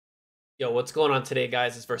Yo, what's going on today,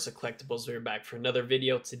 guys? It's VersaaCollectables. We're back for another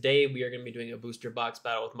video. Today, we are going to be doing a booster box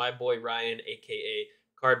battle with my boy Ryan, aka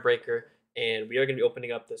Card Breaker, and we are going to be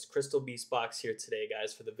opening up this Crystal Beast box here today,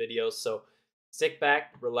 guys, for the video. So sit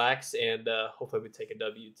back, relax, and hopefully we take a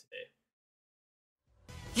W today.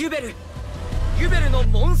 ユベルの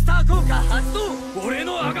モンスター効果発動。俺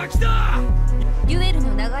のあがきだ。ユエル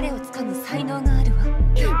の流れをつかむ才能があるわ。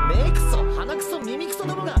目クソ、鼻クソ、耳クソ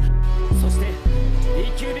どもが。そして B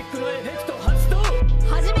キュービックのエフェクト発動。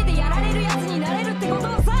初めてやられるやつになれるってこと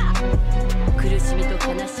をさ。苦しみと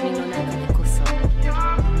悲しみの中でこそ。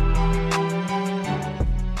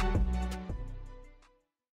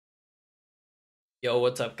Yo,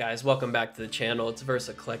 what's up, guys? Welcome back to the channel. It's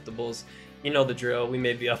VersaaCollectables. You know the drill. We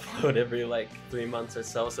maybe upload every like 3 months or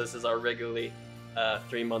so. So this is our regularly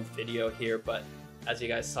 3-month video here. But as you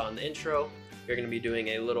guys saw in the intro, we're going to be doing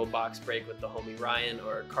a little box break with the homie Ryan,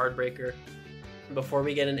 or Card Breaker. Before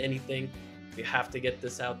we get into anything, we have to get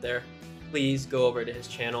this out there. Please go over to his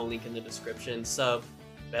channel, link in the description, sub,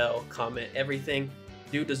 bell, comment, everything.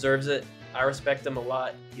 Dude deserves it. I respect him a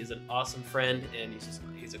lot. He's an awesome friend, and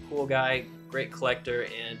he's a cool guy, great collector,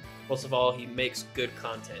 and most of all, he makes good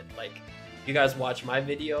content. Like, you guys watch my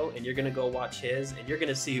video and you're gonna go watch his, and you're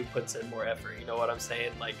gonna see who puts in more effort. You know what I'm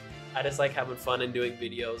saying? Like, I just like having fun and doing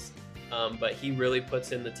videos, but he really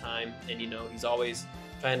puts in the time, and you know, he's always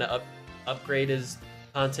trying to upgrade his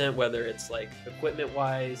content, whether it's like equipment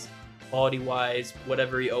wise, quality wise,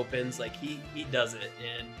 whatever he opens, like he does it,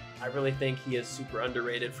 and I really think he is super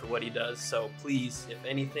underrated for what he does. So please, if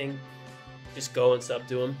anything, just go and sub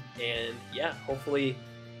to him, and yeah, hopefully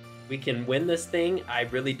we can win this thing. I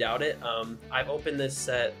really doubt it. I've opened this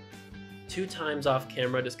set 2 times off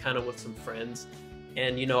camera, just kind of with some friends,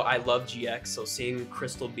 and you know, I love GX, so seeing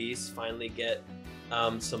Crystal Beast finally get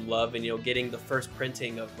some love, and you know, getting the first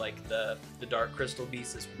printing of like the Dark Crystal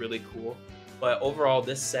Beast is really cool. But overall,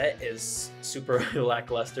 this set is super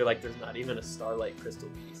lackluster. Like, there's not even a Starlight Crystal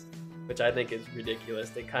Beast, which I think is ridiculous.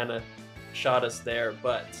 They kind of shot us there,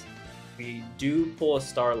 but we do pull a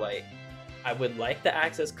Starlight. I would like the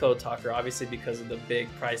access code talker, obviously, because of the big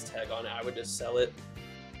price tag on it. I would just sell it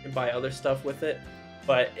and buy other stuff with it.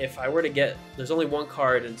 But if I were to get, there's only one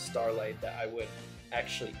card in Starlight that I would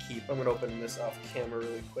actually keep. I'm gonna open this off camera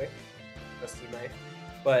really quick, rusty knife.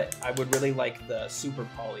 But I would really like the Super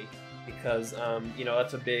Poly, because you know,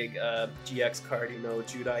 that's a big GX card. You know,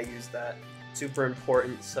 Judai used that, super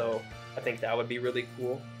important. So I think that would be really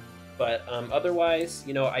cool. But otherwise,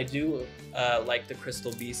 you know, I do like the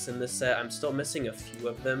Crystal Beasts in this set. I'm still missing a few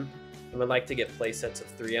of them. I would like to get play sets of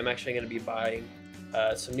 3. I'm actually going to be buying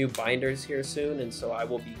some new binders here soon, and so I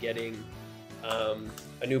will be getting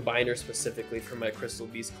a new binder specifically for my Crystal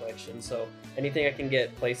Beast collection. So anything I can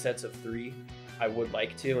get play sets of 3, I would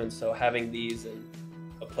like to, and so having these and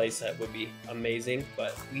a play set would be amazing.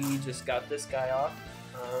 But we just got this guy off.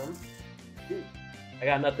 I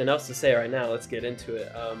got nothing else to say right now. Let's get into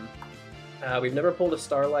it. We've never pulled a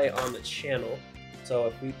Starlight on the channel, so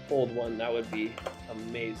if we pulled one, that would be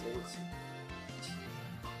amazing.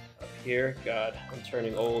 Up here, God, I'm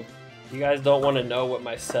turning old. You guys don't want to know what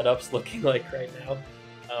my setup's looking like right now.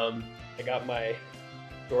 I got my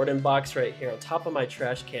Jordan box right here on top of my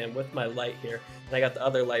trash can with my light here, and I got the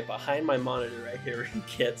other light behind my monitor right here where you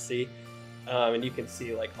can't see. And you can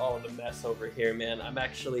see like all of the mess over here, man. I'm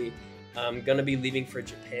actually gonna be leaving for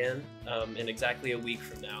Japan in exactly a week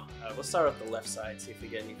from now. We'll start with the left side, see if we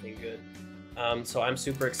get anything good. So I'm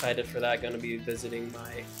super excited for that. Gonna be visiting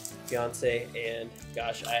my fiance, and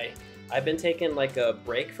gosh, I've been taking like a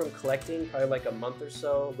break from collecting, probably like a month or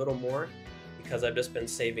so, a little more, because I've just been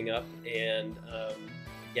saving up, and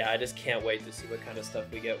yeah, I just can't wait to see what kind of stuff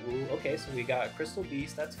we get. Ooh, okay, so we got Crystal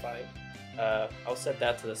Beast, that's fine. I'll set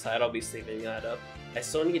that to the side. I'll be sleeving that up. I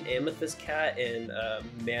still need Amethyst Cat and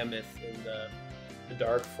Mammoth in the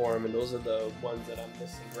dark form, and those are the ones that I'm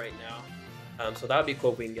missing right now. So that would be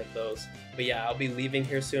cool if we can get those. But yeah, I'll be leaving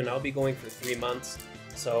here soon. I'll be going for 3 months,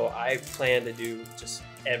 so I plan to do just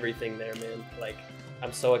everything there, man. Like,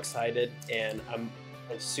 I'm so excited, and I'm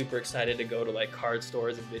super excited to go to like card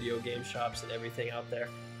stores and video game shops and everything out there.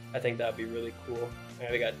 I think that'd be really cool.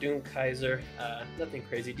 We got Doom Kaiser, nothing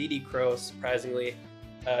crazy. DD Crow, surprisingly,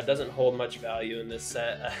 doesn't hold much value in this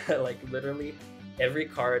set. Like, literally every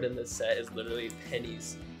card in this set is literally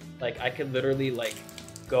pennies. Like, I could literally like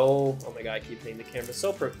go, oh my god, I keep hitting the camera,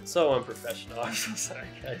 so unprofessional. I'm so sorry,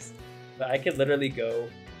 guys. But I could literally go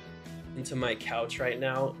into my couch right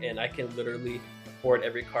now, and I can literally afford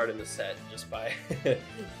every card in the set just by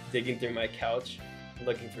digging through my couch and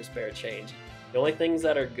looking for spare change. The only things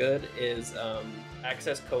that are good is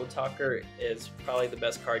Access Code Talker is probably the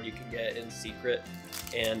best card you can get in Secret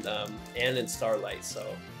and in Starlight. So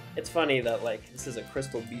it's funny that like this is a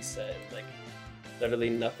Crystal Beast set, like literally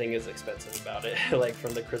nothing is expensive about it, like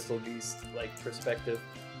from the Crystal Beast like perspective.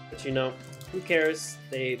 But you know, who cares?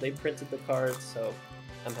 They printed the cards, so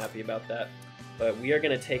I'm happy about that. But we are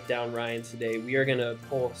gonna take down Ryan today. We are gonna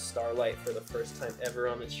pull Starlight for the first time ever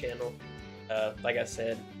on this channel. Like I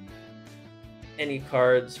said, any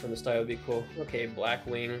cards from the style would be cool. Okay,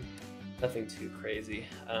 Blackwing, nothing too crazy.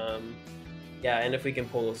 Yeah, and if we can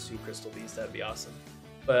pull those 2 Crystal Beasts, that'd be awesome.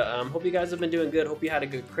 But hope you guys have been doing good. Hope you had a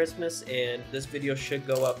good Christmas, and this video should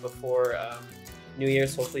go up before New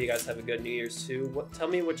Year's. Hopefully you guys have a good New Year's too. Tell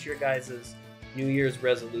me what your guys' New Year's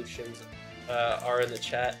resolutions are in the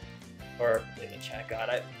chat. Or in the chat,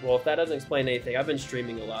 God. Well, if that doesn't explain anything, I've been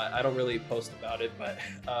streaming a lot. I don't really post about it, but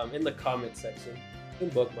in the comment section, in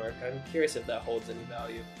bookmark, I'm curious if that holds any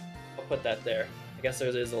value. I'll put that there. I guess there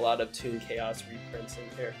is a lot of Toon Chaos reprints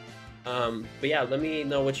in here. But yeah, let me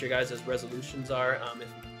know what your guys' resolutions are.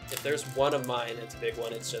 If there's one of mine, it's a big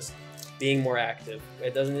one. It's just being more active.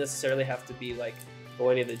 It doesn't necessarily have to be like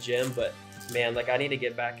going to the gym, but man, like I need to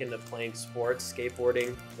get back into playing sports,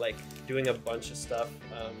 skateboarding, like doing a bunch of stuff.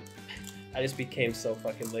 I just became so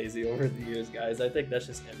fucking lazy over the years, guys. I think that's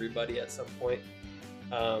just everybody at some point.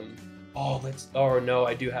 Oh no,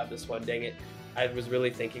 I do have this one, dang it. I was really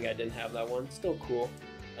thinking I didn't have that one. Still cool.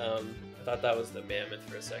 I thought that was the Mammoth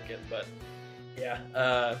for a second, but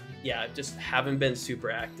yeah. Yeah, just haven't been super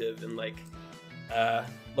active and like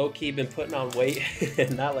low-key been putting on weight,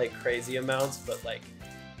 not like crazy amounts, but like,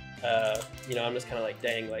 you know, I'm just kind of like,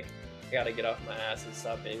 dang, like, I gotta get off my ass and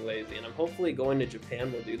stop being lazy, and I'm hopefully going to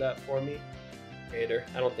Japan will do that for me. Creator,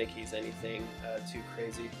 I don't think he's anything too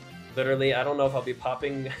crazy. Literally, I don't know if I'll be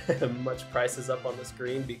popping much prices up on the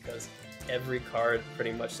screen because every card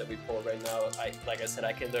pretty much that we pull right now, like I said,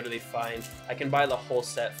 I can literally find, I can buy the whole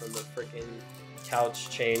set from the freaking couch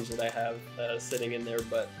change that I have sitting in there.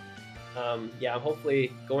 But yeah, I'm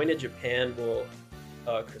hopefully going to Japan will,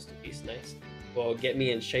 Crystal Beast, nice, will get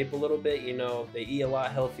me in shape a little bit. You know, they eat a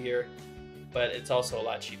lot healthier, but it's also a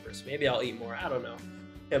lot cheaper, so maybe I'll eat more, I don't know.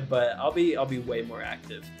 Yeah, but I'll be way more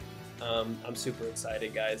active. I'm super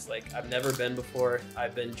excited, guys. Like, I've never been before.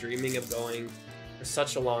 I've been dreaming of going for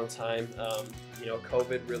such a long time. You know,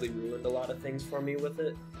 COVID really ruined a lot of things for me with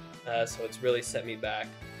it, so it's really set me back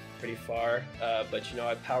pretty far. But you know,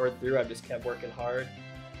 I powered through. I just kept working hard,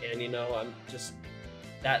 and you know, I'm just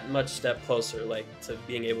that much step closer, like, to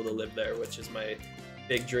being able to live there, which is my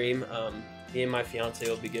big dream. Me and my fiance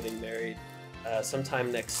will be getting married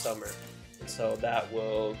sometime next summer, and so that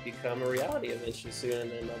will become a reality eventually soon,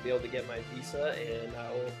 and then I'll be able to get my visa and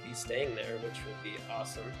I will be staying there, which will be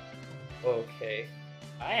awesome. Okay,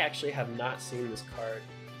 I actually have not seen this card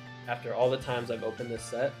after all the times I've opened this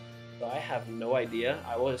set, so I have no idea.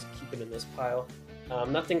 I will just keep it in this pile.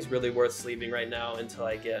 Nothing's really worth sleeving right now until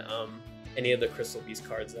I get any of the Crystal Beast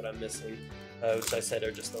cards that I'm missing, which I said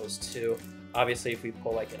are just those 2. Obviously, if we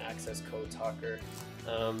pull like an Access Code Talker,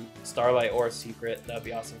 Starlight or Secret, that'd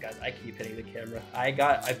be awesome, guys. I keep hitting the camera. I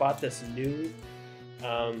bought this new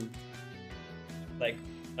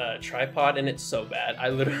tripod, and it's so bad. I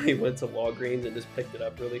literally went to Walgreens and just picked it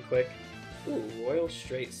up really quick. Ooh, Royal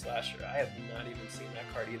Straight Slasher. I have not even seen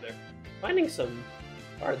that card either. Finding some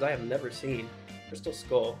cards I have never seen. Crystal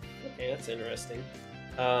Skull. Okay, that's interesting.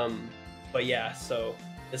 But yeah, so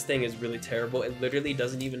this thing is really terrible. It literally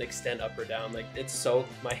doesn't even extend up or down. Like, it's so,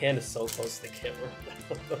 my hand is so close to the camera.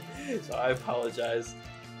 So I apologize.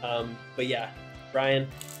 But yeah, Brian,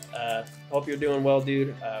 hope you're doing well,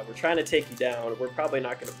 dude. We're trying to take you down. We're probably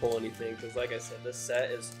not going to pull anything because, like I said, this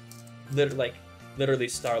set is literally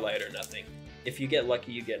Starlight or nothing. If you get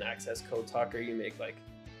lucky, you get an Access Code Talker. You make like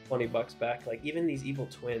 20 bucks back. Like, even these Evil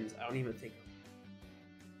Twins, I don't even think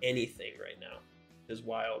anything right now. Is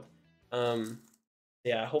wild.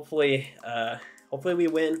 Yeah, hopefully we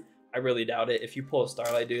win. I really doubt it. If you pull a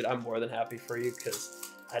Starlight, dude, I'm more than happy for you because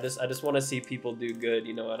I just want to see people do good,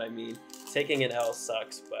 you know what I mean? Taking an L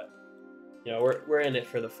sucks, but you know, we're in it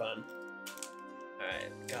for the fun.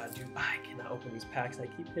 Alright, God, dude, I cannot open these packs. I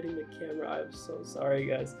keep hitting the camera. I'm so sorry,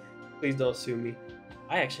 guys. Please don't sue me.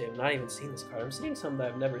 I actually have not even seen this card. I'm seeing some that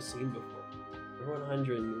I've never seen before.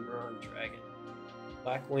 100 Neuron Dragon.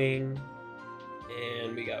 Blackwing.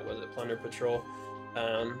 And we got, was it Plunder Patrol?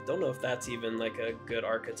 Don't know if that's even like a good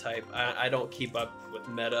archetype. I don't keep up with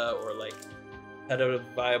meta or like competitive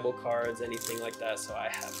viable cards, anything like that, so I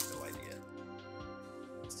have no idea.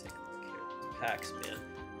 Let's take a look here. Packs, man.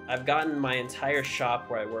 I've gotten my entire shop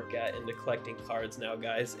where I work at into collecting cards now,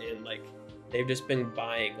 guys, and like they've just been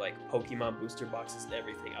buying like Pokemon booster boxes and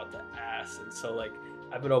everything out the ass. And so like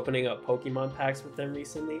I've been opening up Pokemon packs with them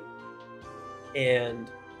recently, and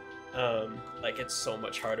like it's so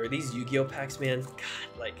much harder. These Yu-Gi-Oh packs, man,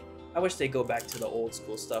 God, like I wish they go back to the old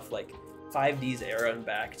school stuff, like 5D's era and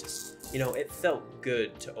back. Just, you know, it felt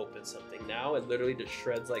good to open something. Now it literally just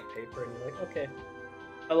shreds like paper, and you're like, okay,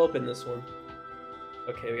 I'll open this one.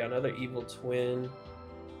 Okay, we got another Evil Twin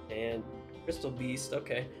and Crystal Beast.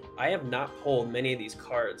 Okay, I have not pulled many of these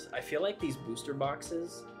cards. I feel like these booster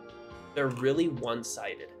boxes, they're really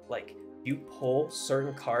one-sided. Like you pull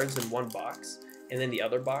certain cards in one box, and then the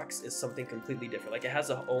other box is something completely different. Like it has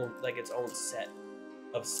its own set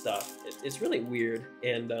of stuff. It's really weird.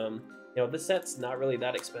 And you know, this set's not really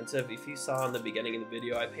that expensive. If you saw in the beginning of the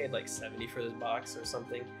video, I paid like 70 for this box or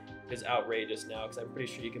something. It's outrageous now, because I'm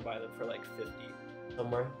pretty sure you can buy them for like 50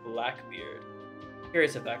 somewhere. Blackbeard.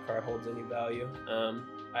 Curious if that card holds any value.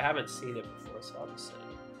 I haven't seen it before, so I'll just set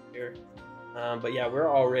it here. But yeah, we're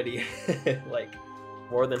already like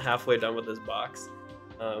more than halfway done with this box.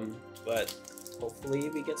 But hopefully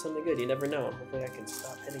we get something good. You never know. Hopefully I can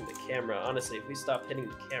stop hitting the camera. Honestly, if we stop hitting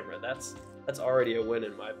the camera, that's already a win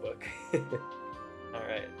in my book. All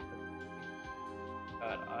right.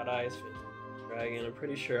 Got Odd Eyes Dragon. I'm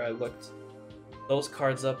pretty sure I looked those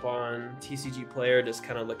cards up on TCG Player, just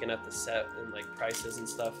kind of looking at the set and like prices and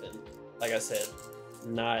stuff. And like I said,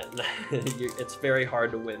 it's very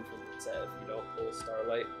hard to win from the set if you don't pull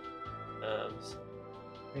Starlight. So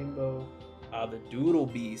Rainbow. The Doodle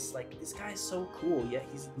Beast. Like, this guy's so cool. Yeah,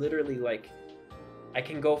 he's literally like, I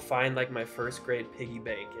can go find like my first grade piggy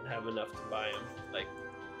bank and have enough to buy him. Like,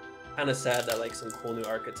 kind of sad that like some cool new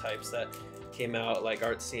archetypes that came out like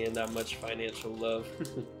aren't seeing that much financial love.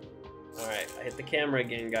 All right, I hit the camera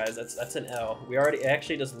again, guys. That's an L. We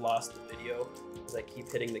actually just lost the video because I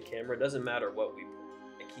keep hitting the camera. It doesn't matter what we put.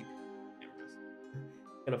 I keep hitting the cameras.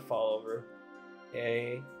 It's gonna fall over.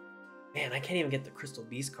 Okay. Man, I can't even get the Crystal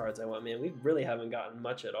Beast cards I want, man. We really haven't gotten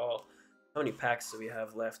much at all. How many packs do we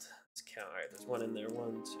have left? Let's count. All right, there's one in there.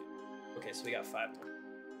 1, 2. Okay, so we got 5 more.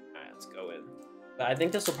 All right, let's go in. But I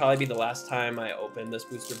think this will probably be the last time I open this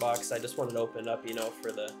booster box. I just wanted to open up, you know,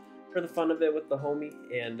 for the fun of it with the homie.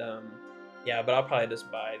 And yeah, but I'll probably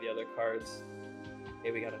just buy the other cards.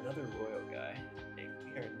 Okay, we got another Royal guy. Dang,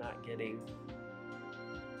 we are not getting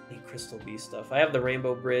Crystal Beast stuff. I have the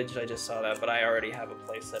Rainbow Bridge, I just saw that, but I already have a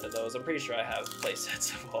playset of those. I'm pretty sure I have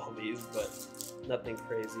playsets of all these, but nothing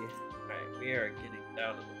crazy. Alright, we are getting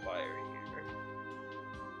down to the wire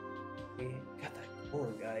here. We got that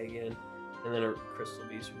cool guy again. And then a Crystal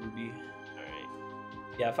Beast Ruby.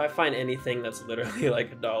 Alright. Yeah, if I find anything that's literally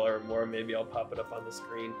like $1 or more, maybe I'll pop it up on the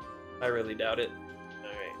screen. I really doubt it.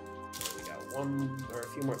 Alright. We got one or a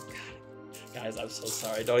few more. God. Guys, I'm so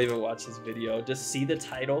sorry. Don't even watch this video. Just see the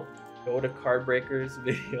title, go to Card Breaker's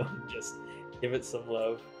video, and just give it some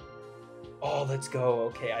love. Oh, let's go.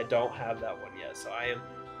 Okay, I don't have that one yet, so I am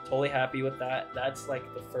totally happy with that. That's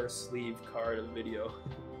like the first sleeve card of the video.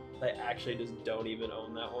 I actually just don't even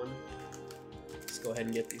own that one. Let's go ahead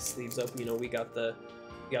and get these sleeves up. You know, we got the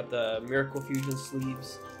Miracle Fusion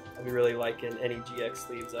sleeves. I'd be really liking any GX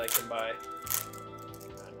sleeves that I can buy.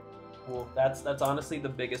 Cool. That's honestly the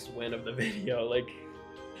biggest win of the video. Like,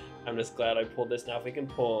 I'm just glad I pulled this. Now if we can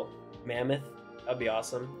pull Mammoth, that'd be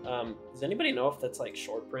awesome. Does anybody know if that's like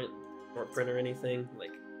short print or anything?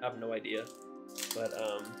 Like, I have no idea. But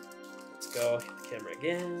let's go. Hit the camera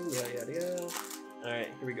again. Yada yada yada. All right,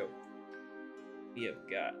 here we go. We have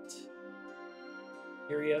got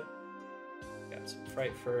Iria. Got some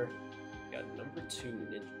Fright Fur. We got number 2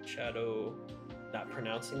 Ninja Shadow. Not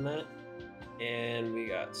pronouncing that. And we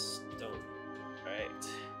got Stone. Right.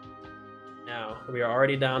 Now, we are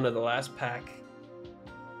already down to the last pack.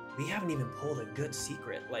 We haven't even pulled a good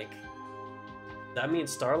secret. Like, that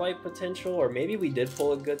means Starlight potential, or maybe we did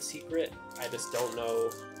pull a good secret. I just don't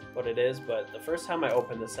know what it is, but the first time I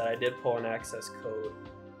opened this set, I did pull an access code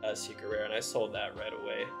secret rare, and I sold that right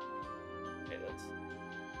away. Okay, let's...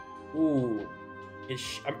 Ooh.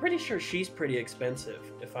 I'm pretty sure she's pretty expensive,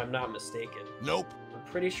 if I'm not mistaken. Nope. I'm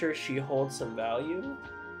pretty sure she holds some value.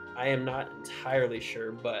 I am not entirely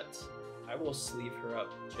sure, but I will sleeve her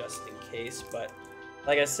up just in case. But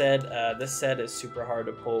like I said, this set is super hard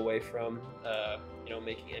to pull away from, you know,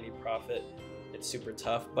 making any profit. It's super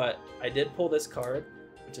tough, but I did pull this card,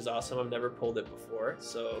 which is awesome. I've never pulled it before,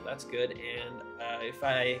 so that's good. And if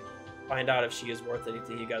I find out if she is worth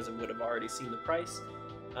anything, you guys would have already seen the price.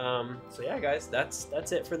 So yeah, guys,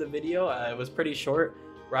 that's it for the video. It was pretty short.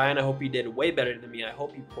 Ryan, I hope you did way better than me. I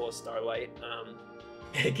hope you pull a Starlight.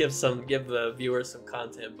 Give the viewers some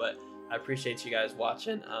content, but I appreciate you guys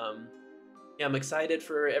watching. yeah, I'm excited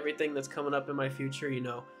for everything that's coming up in my future. You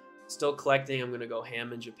know, still collecting. I'm gonna go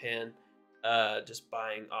ham in Japan, just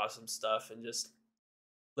buying awesome stuff and just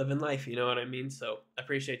living life. You know what I mean? So I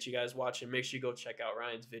appreciate you guys watching. Make sure you go check out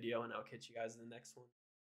Ryan's video, and I'll catch you guys in the next one.